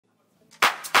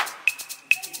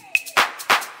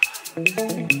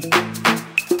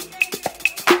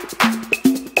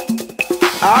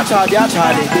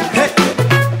Charlie. Hey.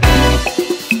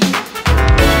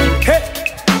 Hey.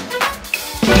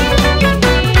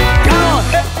 Come on.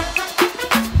 Hey.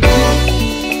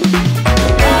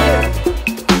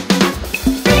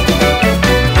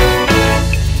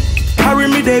 Carry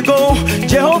me, they go.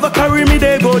 Jehovah, carry me,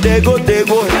 they go, they go, they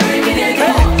go. Carry me, they go.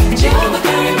 Jehovah,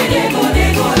 carry me, they go,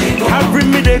 they go, they go. Carry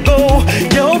me, they go.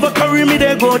 Jehovah, carry me,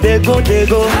 they go, they go, they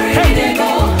go. Carry me, they go.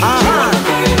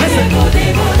 Listen.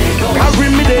 Carry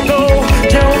me, they go.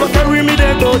 Jehovah, carry me,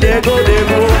 they go, they go, they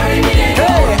go. Carry me, they go.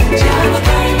 Jehovah,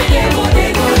 carry me, they go, they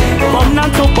go, they go. Bum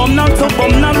nanto, bum nanto,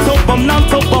 bum nanto, bum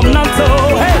nanto, bum nanto.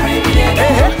 Hey,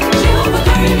 hey, Jehovah,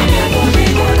 carry me, they go, they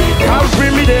go, they go. Carry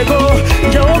me, they go.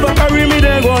 Jehovah, carry me,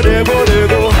 they go, they go, they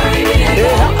go. Carry me, they go.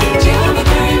 Jehovah,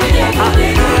 carry me, they go, they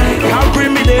go, they go. Carry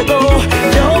me, they go.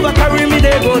 Jehovah, carry me,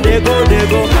 they go, they go, they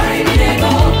go. Carry me, they go.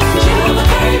 Jehovah,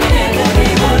 carry me, they go,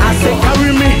 they go. I say,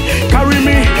 carry me, carry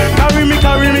me, carry me,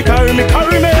 carry me, carry me,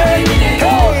 carry me. Hey,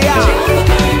 yeah.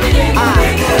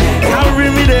 Carry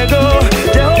me, they go.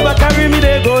 Jehovah, carry me,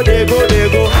 they go, they go, they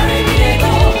go. Carry me, they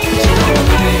go. Jehovah,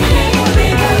 carry me, they go,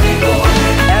 they go, they go.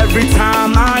 Every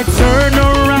time I turn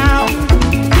around,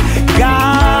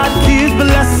 God keeps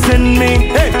blessing me.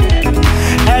 Hey.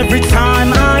 Every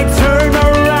time I turn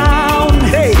around,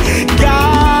 hey,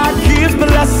 God keeps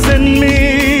blessing me.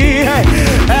 Hey.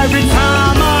 Every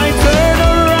time I turn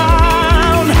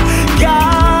around,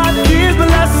 God keeps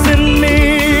blessing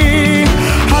me.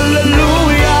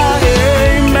 Hallelujah,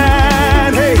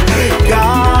 amen. Hey,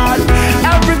 God,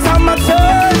 every time I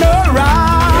turn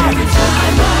around,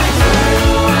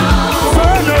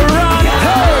 turn around,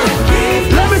 hey,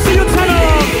 let me see you turn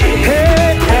around.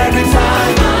 Hey, every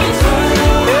time I turn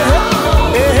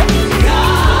around,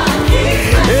 God keeps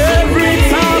blessing me. Every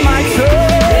time I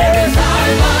turn,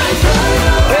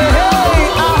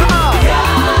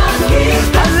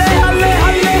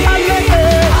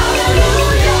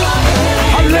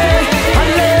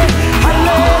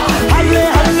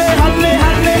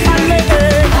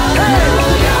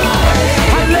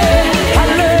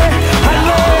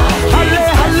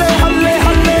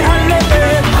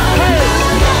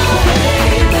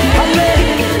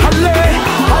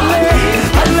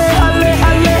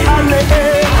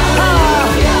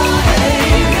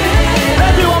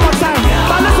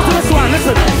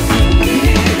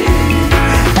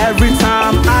 every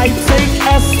time I take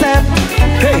a step,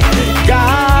 hey,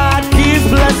 God keeps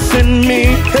blessing me.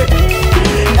 Hey.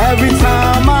 Every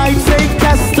time I take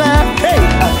a step, hey,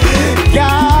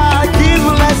 God keeps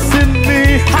blessing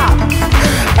me. Ha.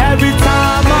 Every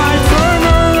time I turn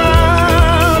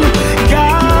around,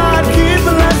 God keeps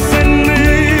blessing me.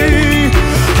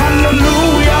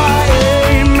 Hallelujah,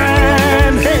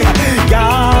 amen. Hey,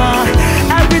 God,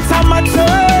 every time I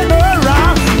turn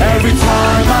around, every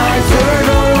time I turn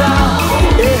around.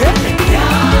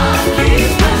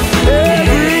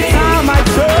 Every time I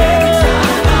turn,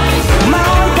 my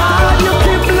God, you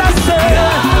keep blessing.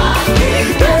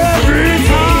 Every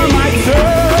time I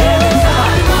turn,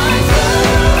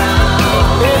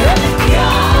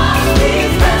 God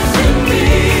keeps blessing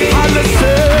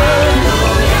me.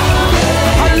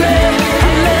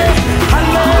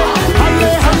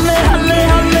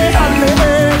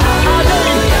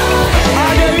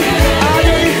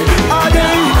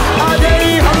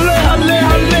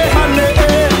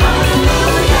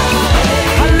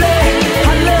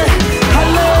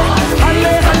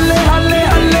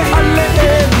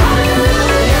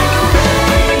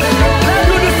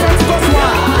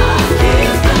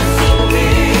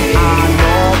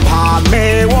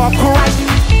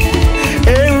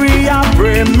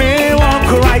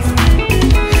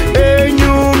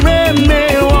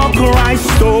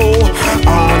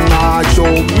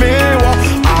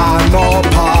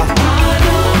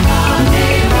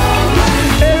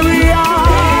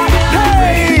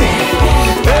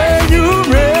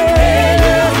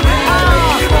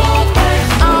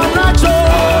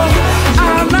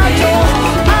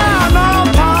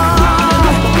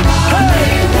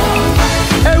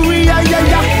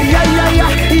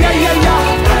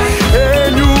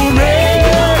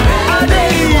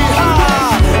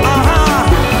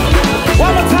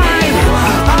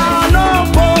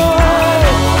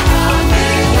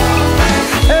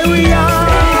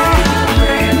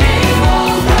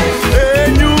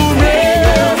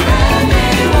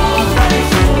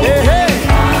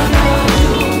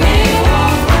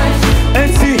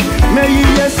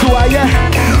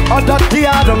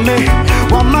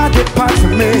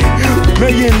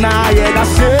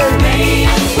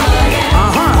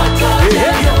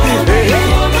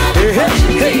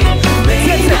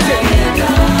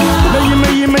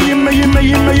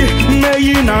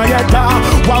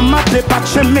 de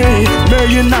patch me, may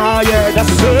you now, yeah,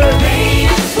 that's it.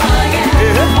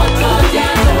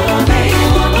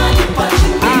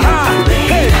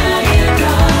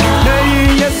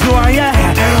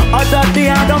 Other the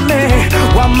other me,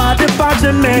 one more the patch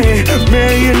me,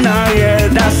 may you now, yeah,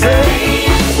 that's it.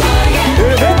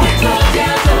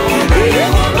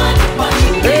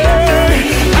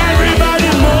 Everybody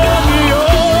move me, oh.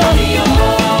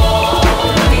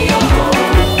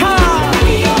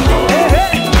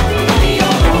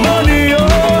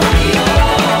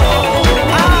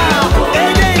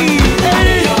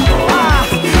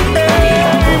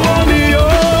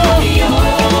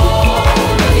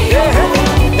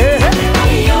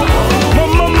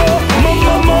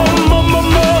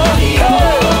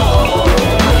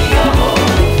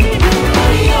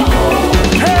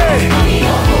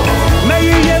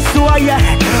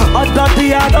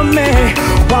 The other me,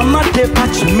 one more day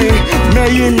patch me, may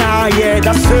you now, yeah,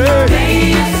 that's it.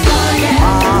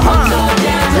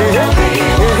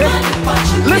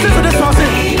 Listen to this one,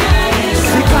 see.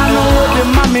 Sikano the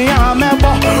mommy, I'm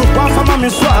able, one for mommy,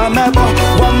 so I'm able,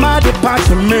 one more day patch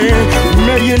me,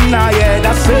 may you now, yeah,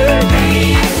 that's it.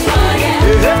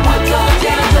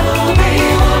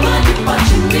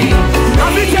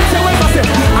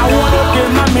 I wanna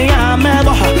give mommy, I'm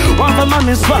able, one for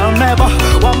mommy, so I'm able,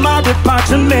 one more day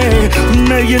patch me,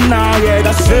 may you now, yeah,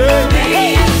 that's it.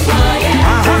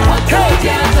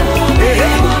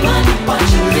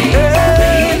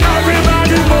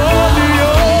 Everybody move me,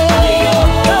 oh.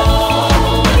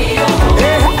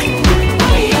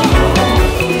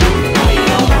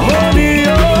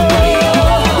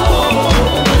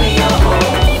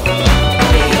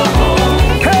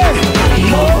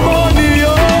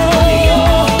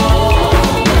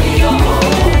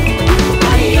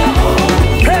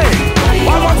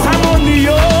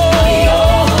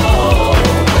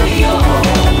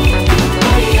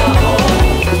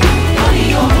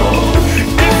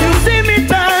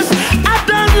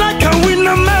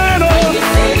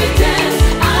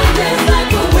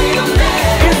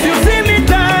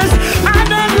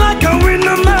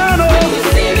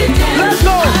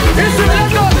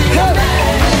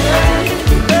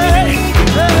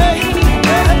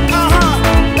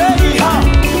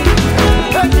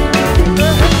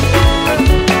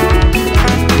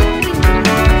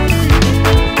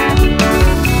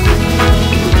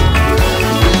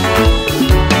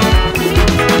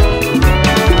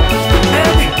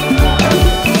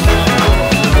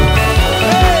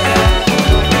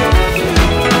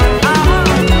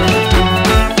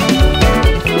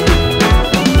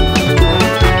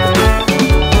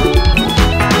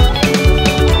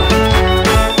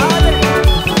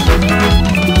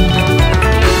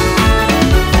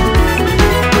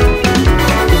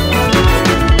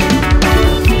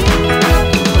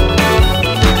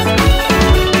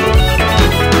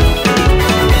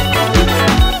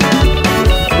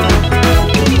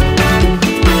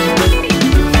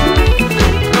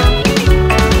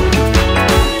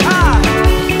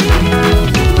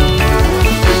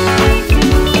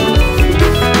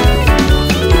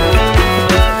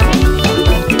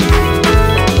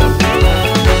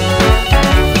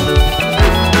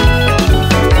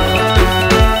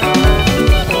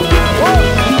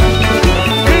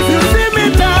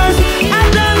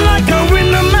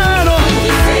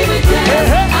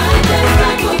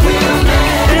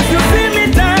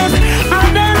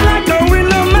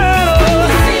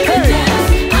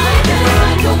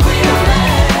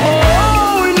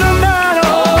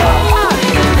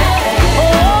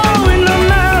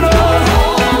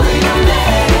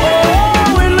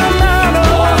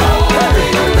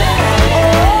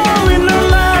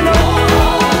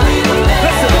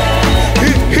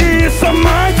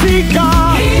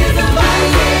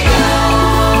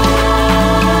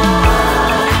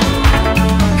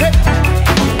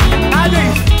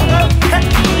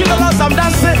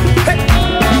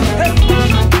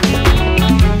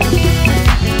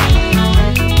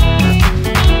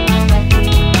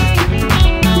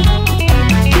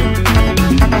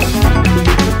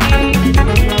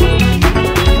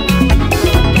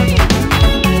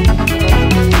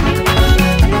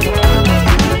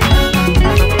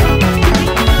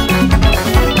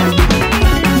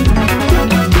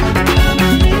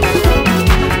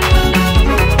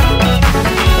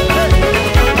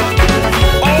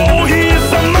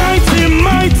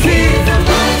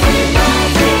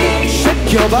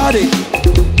 body.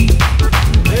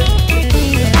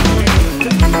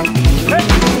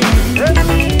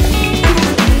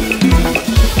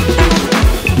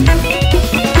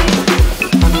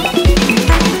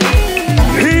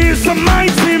 He's a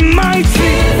mighty,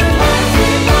 mighty.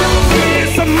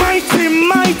 He's a mighty,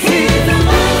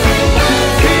 mighty.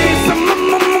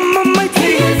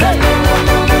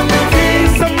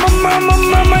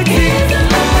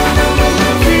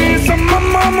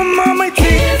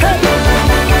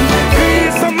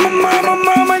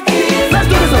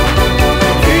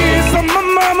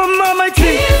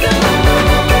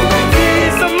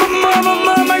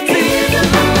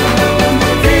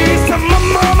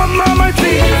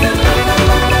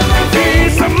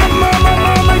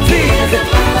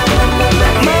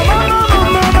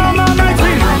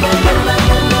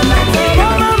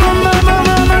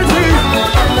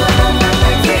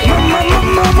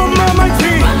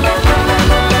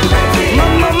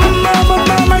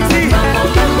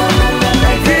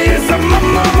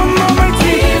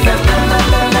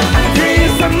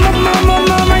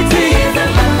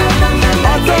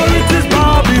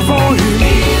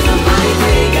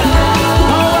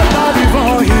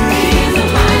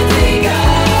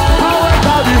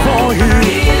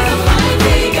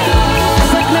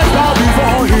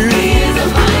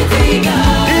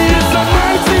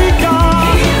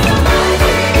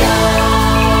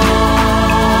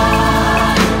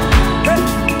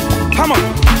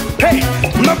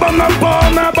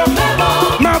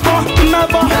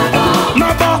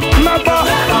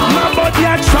 the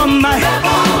action.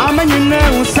 I'm a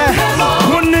new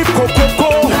say,